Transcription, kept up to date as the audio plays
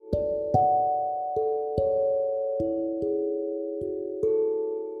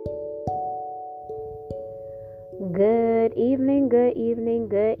Good evening, good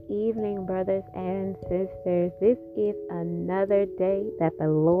evening, brothers and sisters. This is another day that the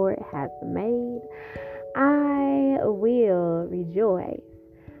Lord has made. I will rejoice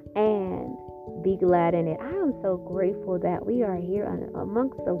and be glad in it. I am so grateful that we are here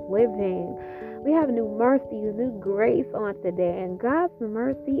amongst the living. We have new mercies, new grace on today, and God's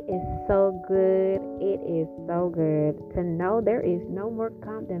mercy is so good. It is so good to know there is no more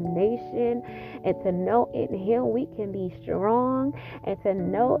condemnation, and to know in Him we can be strong, and to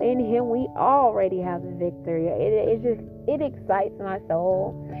know in Him we already have the victory. It excites my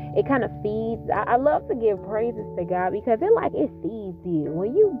soul. It kind of feeds. I love to give praises to God because it feeds you.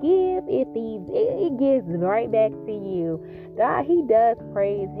 When you give, it feeds. It gives right back to you. God, He does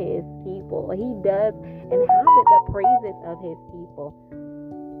praise His people. He does inhabit the praises of His people.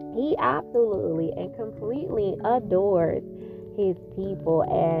 He absolutely and completely adores His people.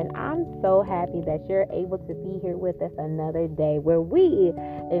 And I'm so happy that you're able to be here with us another day where we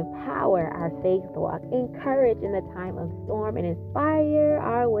empower our faith walk, encourage in the time of storm, and inspire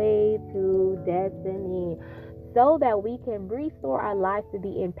our way to destiny so that we can restore our lives to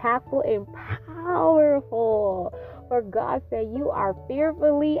be impactful and powerful. For God said, you are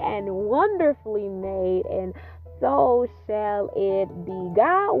fearfully and wonderfully made, and so shall it be.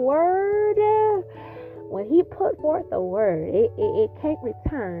 God's word, when He put forth the word, it can't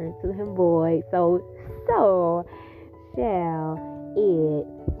return to Him void. So shall it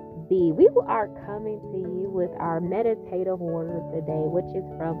be. We are coming to you with our meditative word today, which is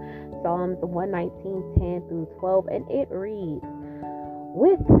from Psalms 119:10 through 12, and it reads,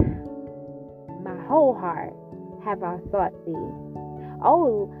 with my whole heart have I sought thee.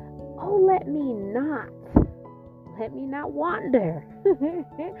 Oh, let me not wander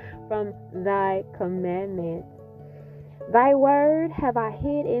from thy commandments. Thy word have I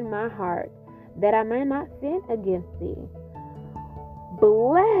hid in my heart, that I may not sin against thee.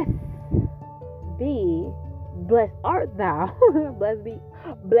 Blessed art thou.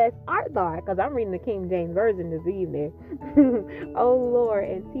 Blessed art thou, because I'm reading the King James Version this evening. O Lord,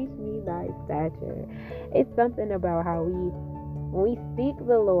 and teach me thy statute. It's something about how when we seek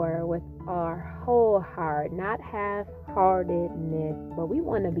the Lord with our whole heart, not half-heartedness, but we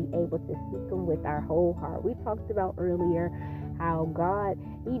want to be able to seek Him with our whole heart. We talked about earlier how God,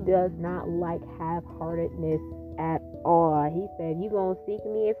 He does not like half-heartedness at all. He said, you gonna seek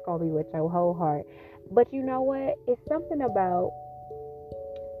me, it's gonna be with your whole heart. But you know what? It's something about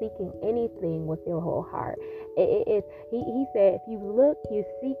seeking anything with your whole heart. He said, if you look, you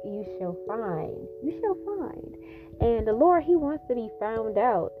seek, you shall find. You shall find. And the Lord, He wants to be found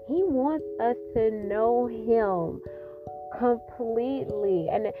out. He wants us to know Him completely.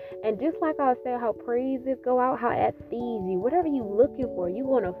 And just like I said, how praises go out, how it feeds you. Whatever you're looking for, you're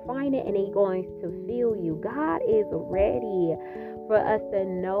going to find it, and He's going to fill you. God is ready for us to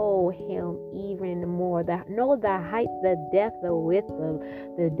know Him even more. Know the heights, the depth, the width,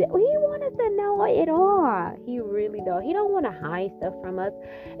 the depth. He wants us to know it all. He really does. He don't want to hide stuff from us.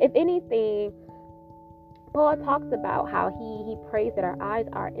 If anything, Paul talks about how he prays that our eyes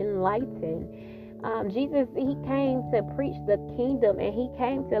are enlightened. Jesus, He came to preach the kingdom, and He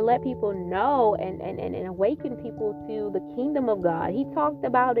came to let people know and awaken people to the kingdom of God. He talked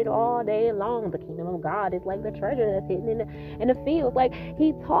about it all day long. The kingdom of God is like the treasure that's hidden in the field. Like,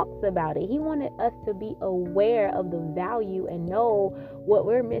 He talks about it. He wanted us to be aware of the value and know what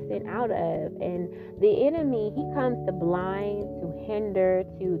we're missing out of. And the enemy, he comes to blind, to hinder,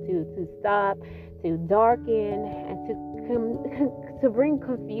 to stop, to darken, and to bring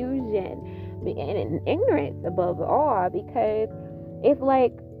confusion and ignorance above all, because it's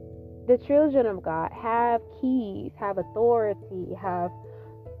like the children of God have keys, have authority, have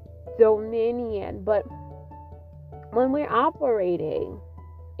dominion, but when we're operating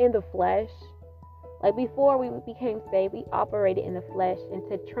in the flesh, like before we became saved, we operated in the flesh, and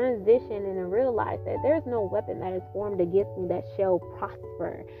to transition and to realize that there's no weapon that is formed against me that shall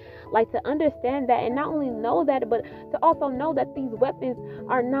prosper. Like, to understand that, and not only know that, but to also know that these weapons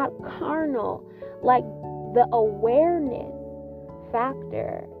are not carnal. Like, the awareness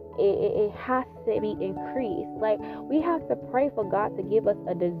factor, it has to be increased. Like, we have to pray for God to give us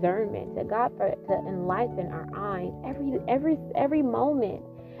a discernment, to God to enlighten our eyes every moment.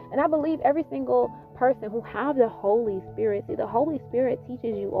 And I believe every single person who have the Holy Spirit, see, the Holy Spirit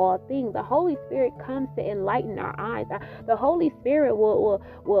teaches you all things. The Holy Spirit comes to enlighten our eyes. The Holy Spirit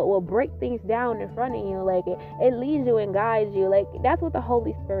will break things down in front of you. Like, it leads you and guides you. Like, that's what the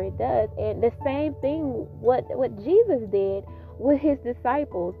Holy Spirit does. And the same thing what Jesus did with His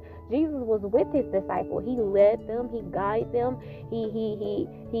disciples. Jesus was with his disciples. He led them, he guided them,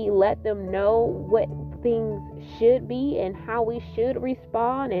 he let them know what things should be and how we should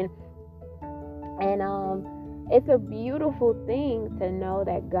respond, and it's a beautiful thing to know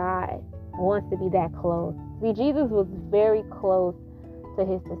that God wants to be that close. See, Jesus was very close to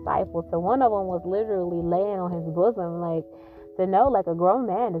his disciples. So one of them was literally laying on his bosom, like, to know, like, a grown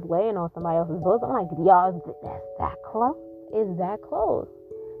man is laying on somebody else's bosom. I'm like, y'all, that's that close? Is that close?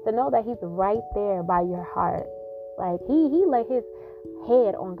 To know that he's right there by your heart. Like, he laid his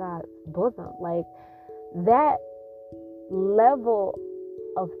head on God's bosom. Like, that level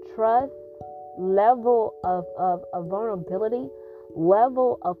of trust, level of vulnerability,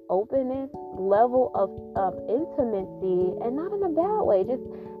 level of openness, level of intimacy, and not in a bad way, just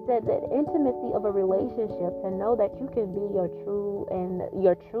that intimacy of a relationship, to know that you can be your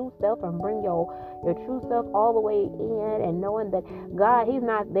true self and bring your true self all the way in, and knowing that God, he's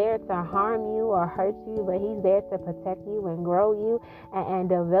not there to harm you or hurt you, but he's there to protect you and grow you and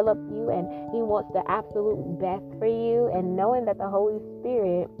develop you, and he wants the absolute best for you, and knowing that the Holy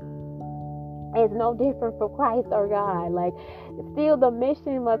Spirit is no different from Christ or God. Like, still the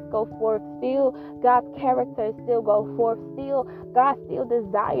mission must go forth. Still God's character still go forth. Still God still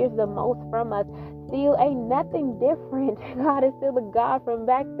desires the most from us. Still ain't nothing different. God is still the God from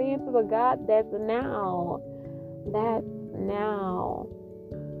back then to the God that's now. That's now.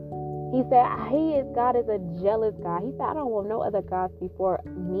 He said God is a jealous God. He said, I don't want no other gods before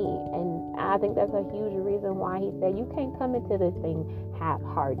me. And I think that's a huge reason why he said you can't come into this thing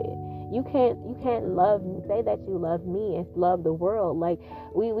half-hearted. You can't say that you love me and love the world. Like,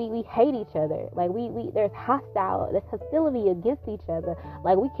 we hate each other. Like, there's hostility against each other.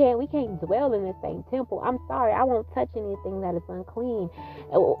 Like, we can't dwell in the same temple. I'm sorry, I won't touch anything that is unclean.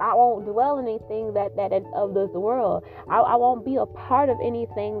 I won't dwell in anything that is of this world. I won't be a part of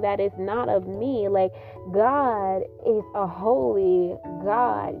anything that is not of me. Like, God is a holy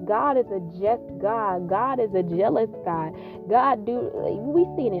God. God is a just God. God is a jealous God.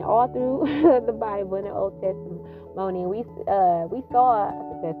 We've seen it all through the Bible in the Old Testimony. We saw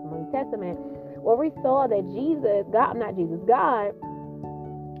the Testament, where we saw that God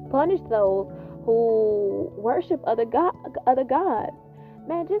punished those who worship other gods.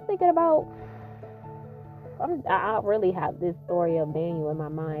 Man, just thinking about, I really have this story of Daniel in my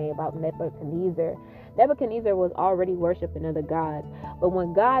mind about Nebuchadnezzar. Nebuchadnezzar was already worshiping other gods, but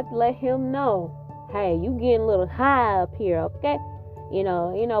when God let him know, hey, you getting a little high up here, okay? You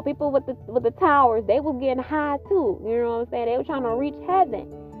know, people with the towers, they was getting high too. You know what I'm saying? They were trying to reach heaven.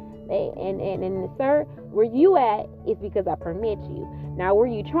 And sir, where you at is because I permit you. Now, where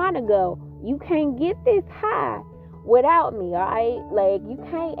you trying to go, you can't get this high without me, all right? Like, you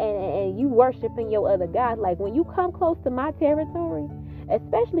can't, and you worshiping your other gods. Like, when you come close to my territory,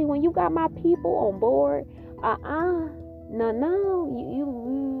 especially when you got my people on board,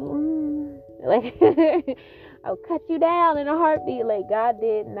 like, I'll cut you down in a heartbeat. Like, God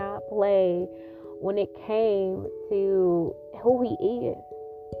did not play when it came to who he is.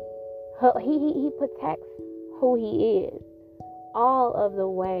 He protects who he is all of the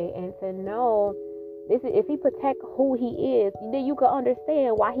way. And to know this, if he protects who he is, then you can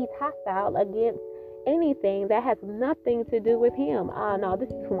understand why he's hostile against anything that has nothing to do with him. No, this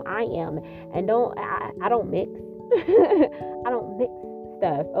is who I am, and I don't mix. I don't mix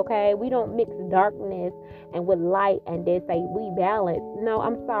stuff, okay? We don't mix darkness and with light and then say we balance. No,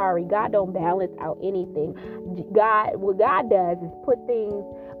 I'm sorry, God don't balance out anything. What God does is put things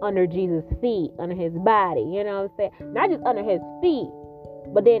under Jesus' feet, under his body, you know what I'm saying? Not just under his feet,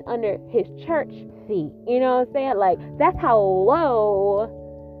 but then under his church feet, you know what I'm saying? Like, that's how low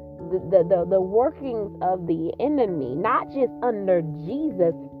the workings of the enemy, not just under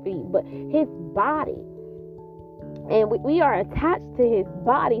Jesus' feet, but his body. And we are attached to his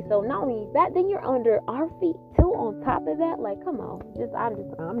body. So not only that, then you're under our feet too. On top of that, like, come on, I'm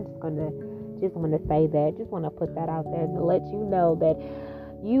just gonna say that. Just want to put that out there to let you know that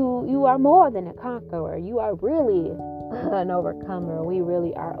you are more than a conqueror. You are really an overcomer. We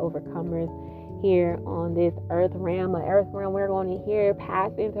really are overcomers here on this earth realm. We're going to hear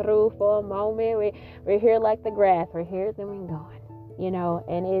passing through for a moment. We're here like the grass. We're here, then we're gone. You know,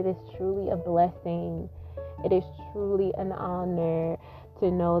 and it is truly a blessing. It is truly an honor to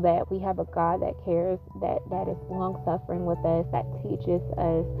know that we have a God that cares, that is long suffering with us, that teaches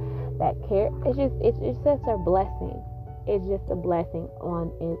us, that care. It's just a blessing. It's just a blessing on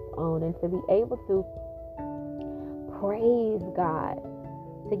its own. And to be able to praise God,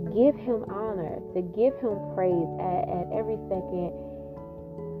 to give him honor, to give him praise at every second.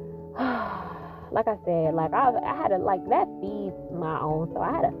 Like I said, like I had to, like, that feeds feed my own, so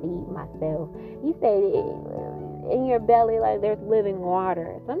I had to feed myself. He said, in your belly, like there's living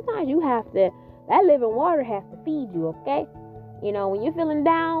water. Sometimes that living water has to feed you, okay? You know, when you're feeling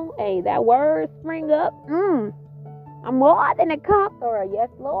down, hey, that word spring up. I'm more than a conqueror. Yes,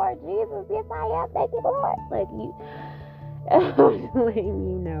 Lord Jesus. Yes, I am. Thank you, Lord. Like you, I'm letting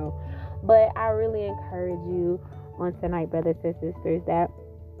you know. But I really encourage you on tonight, brothers and sisters, that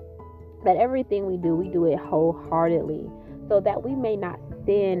everything we do it wholeheartedly, so that we may not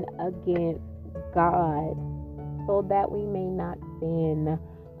sin against God. So that we may not sin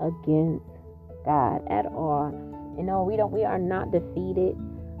against God at all. You know, we are not defeated,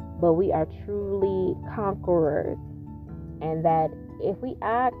 but we are truly conquerors. And that if we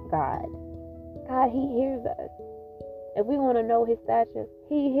ask God, He hears us. If we want to know His statutes,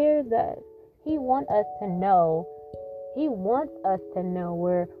 He hears us. He wants us to know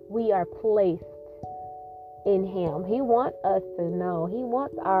where we are placed in Him. He wants us to know. He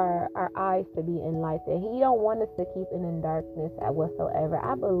wants our eyes to be enlightened. He don't want us to keep it in darkness at whatsoever.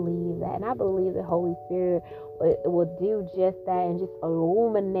 I believe that. And I believe the Holy Spirit will do just that and just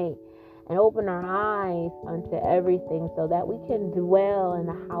illuminate and open our eyes unto everything, so that we can dwell in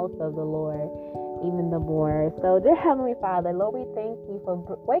the house of the Lord even the more. So, dear Heavenly Father, Lord, we thank you for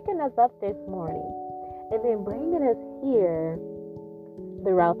waking us up this morning and then bringing us here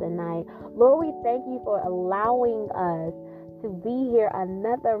throughout the night. Lord, we thank you for allowing us to be here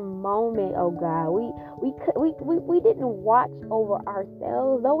another moment, oh God. We didn't watch over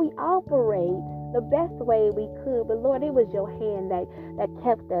ourselves, though we operate the best way we could, but Lord, it was your hand that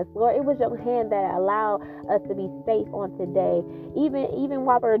kept us. Lord, it was your hand that allowed us to be safe on today, even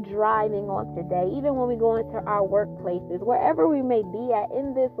while we're driving on today, even when we go into our workplaces, wherever we may be at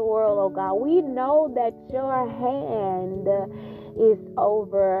in this world, oh God. We know that your hand is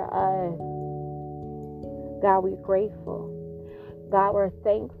over us. God, we're grateful. God, we're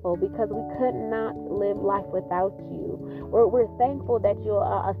thankful because we could not live life without you. We're thankful that you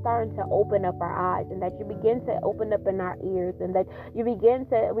are starting to open up our eyes, and that you begin to open up in our ears, and that you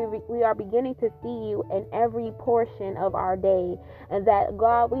we are beginning to see you in every portion of our day. And that,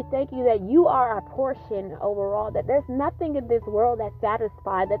 God, we thank you that you are our portion overall, that there's nothing in this world that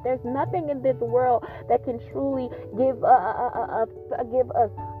satisfies, that there's nothing in this world that can truly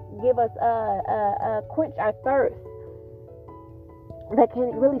quench our thirst, that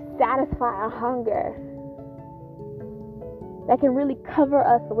can really satisfy our hunger, that can really cover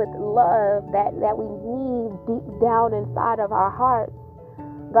us with love that we need deep down inside of our hearts.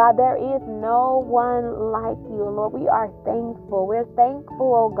 God, there is no one like you, Lord. We are thankful. We're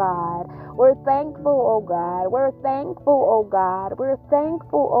thankful, oh God. We're thankful, oh God. We're thankful, oh God. We're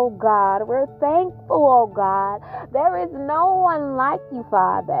thankful, oh God. We're thankful, oh God. There is no one like you,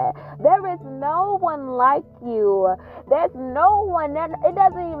 Father. There is no one like you. There's no one. It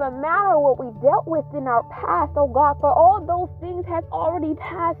doesn't even matter what we dealt with in our past, oh God, for all those things has already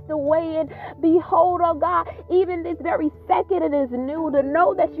passed away. And behold, oh God, even this very second it is new to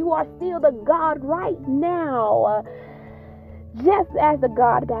know that you are still the God right now. Just as the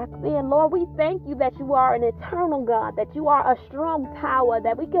God back then, Lord, we thank you that you are an eternal God, that you are a strong tower,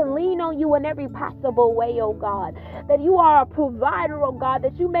 that we can lean on you in every possible way, oh God, that you are a provider, oh God,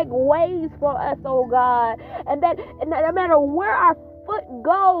 that you make ways for us, oh God, and that no matter where our foot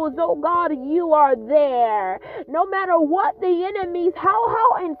goes, oh God, you are there. No matter what the enemies,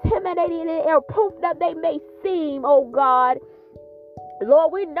 how intimidating or proof that they may seem, oh God,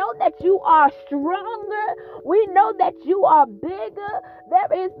 Lord, we know that you are stronger. We know that you are bigger.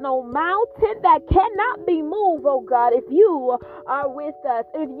 There is no mountain that cannot be moved, oh God, if you are with us,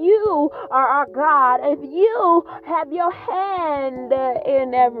 if you are our God, if you have your hand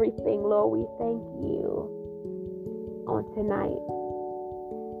in everything. Lord, we thank you on tonight.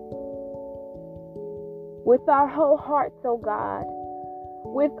 With our whole hearts, oh God.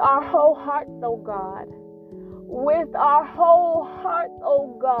 With our whole hearts, oh God. With our whole hearts,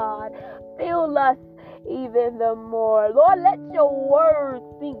 oh God, fill us even the more. Lord, let your word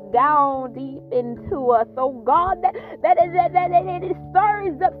sink down deep into us, oh God, that it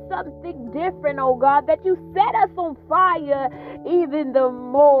stirs up something different, oh God, that you set us on fire even the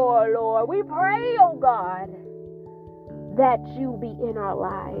more, Lord. We pray, oh God, that you be in our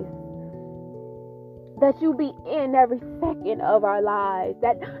lives. That you be in every second of our lives.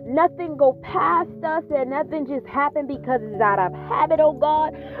 That nothing go past us and nothing just happen because it's out of habit, oh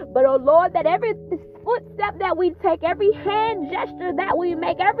God. But, oh Lord, that every footstep that we take, every hand gesture that we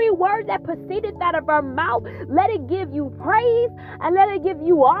make, every word that proceedeth out of our mouth, let it give you praise and let it give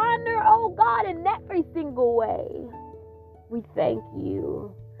you honor, oh God, in every single way. We thank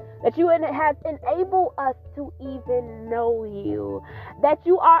you. that you have enabled us to even know you, that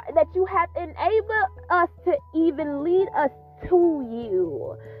you have enabled us to even lead us to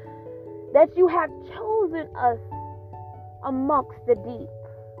you, that you have chosen us amongst the deep,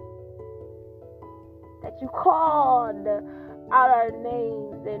 that you called out our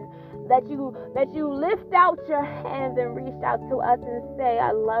names, and that you lift out your hands and reach out to us and say,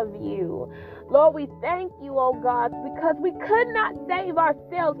 I love you. Lord, we thank you, oh God, because we could not save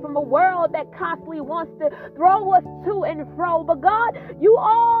ourselves from a world that constantly wants to throw us to and fro. But God, you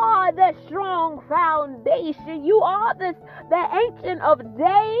are the strong foundation. You are the Ancient of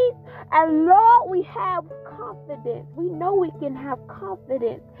Days. And Lord, we have confidence. We know we can have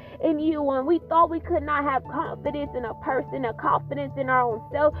confidence in you. And we thought we could not have confidence in a person, a confidence in our own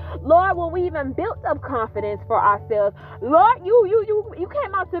self. Lord, when we even built up confidence for ourselves, Lord, you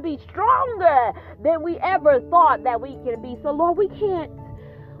came out to be stronger than we ever thought that we can be. So Lord, we can't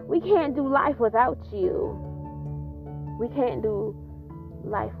do life without you. We can't do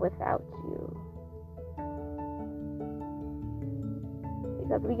life without you.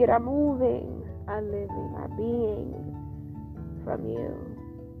 Because we get our moving, our living, our being from you.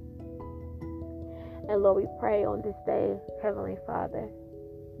 And Lord, we pray on this day, Heavenly Father,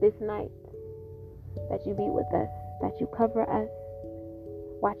 this night, that you be with us, that you cover us,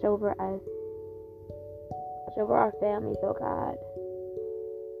 watch over us, watch over our families, oh God.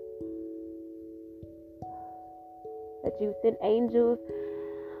 That you send angels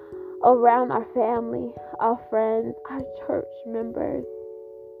around our family, our friends, our church members,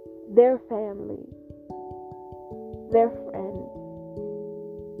 their families, their friends,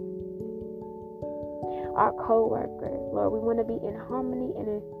 our co-workers. Lord, we want to be in harmony and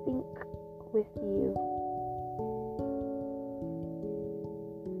in sync with you.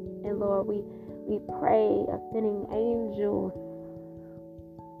 And Lord, we pray of sending angels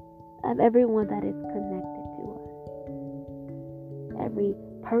of everyone that is connected to us. Every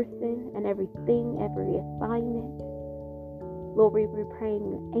person and everything, every assignment. Lord, we're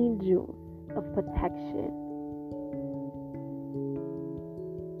praying angels of protection,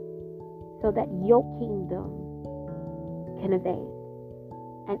 so that your kingdom can advance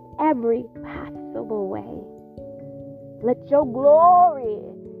in every possible way. Let your glory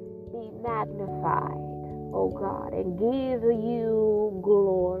be magnified, oh God, and give you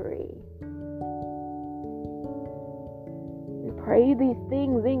glory. We pray these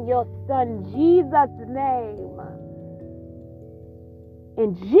things in your Son Jesus' name.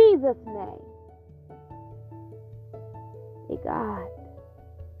 In Jesus' name. Hey God.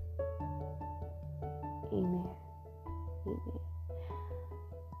 Amen. Amen.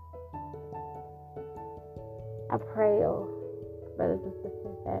 I pray, oh brothers and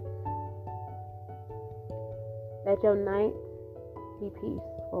sisters, that your night be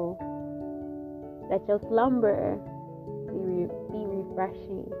peaceful, that your slumber be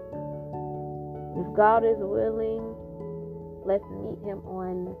refreshing. If God is willing, let's meet him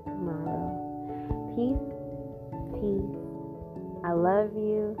on tomorrow. Peace, peace. I love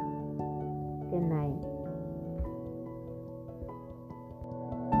you. Good night.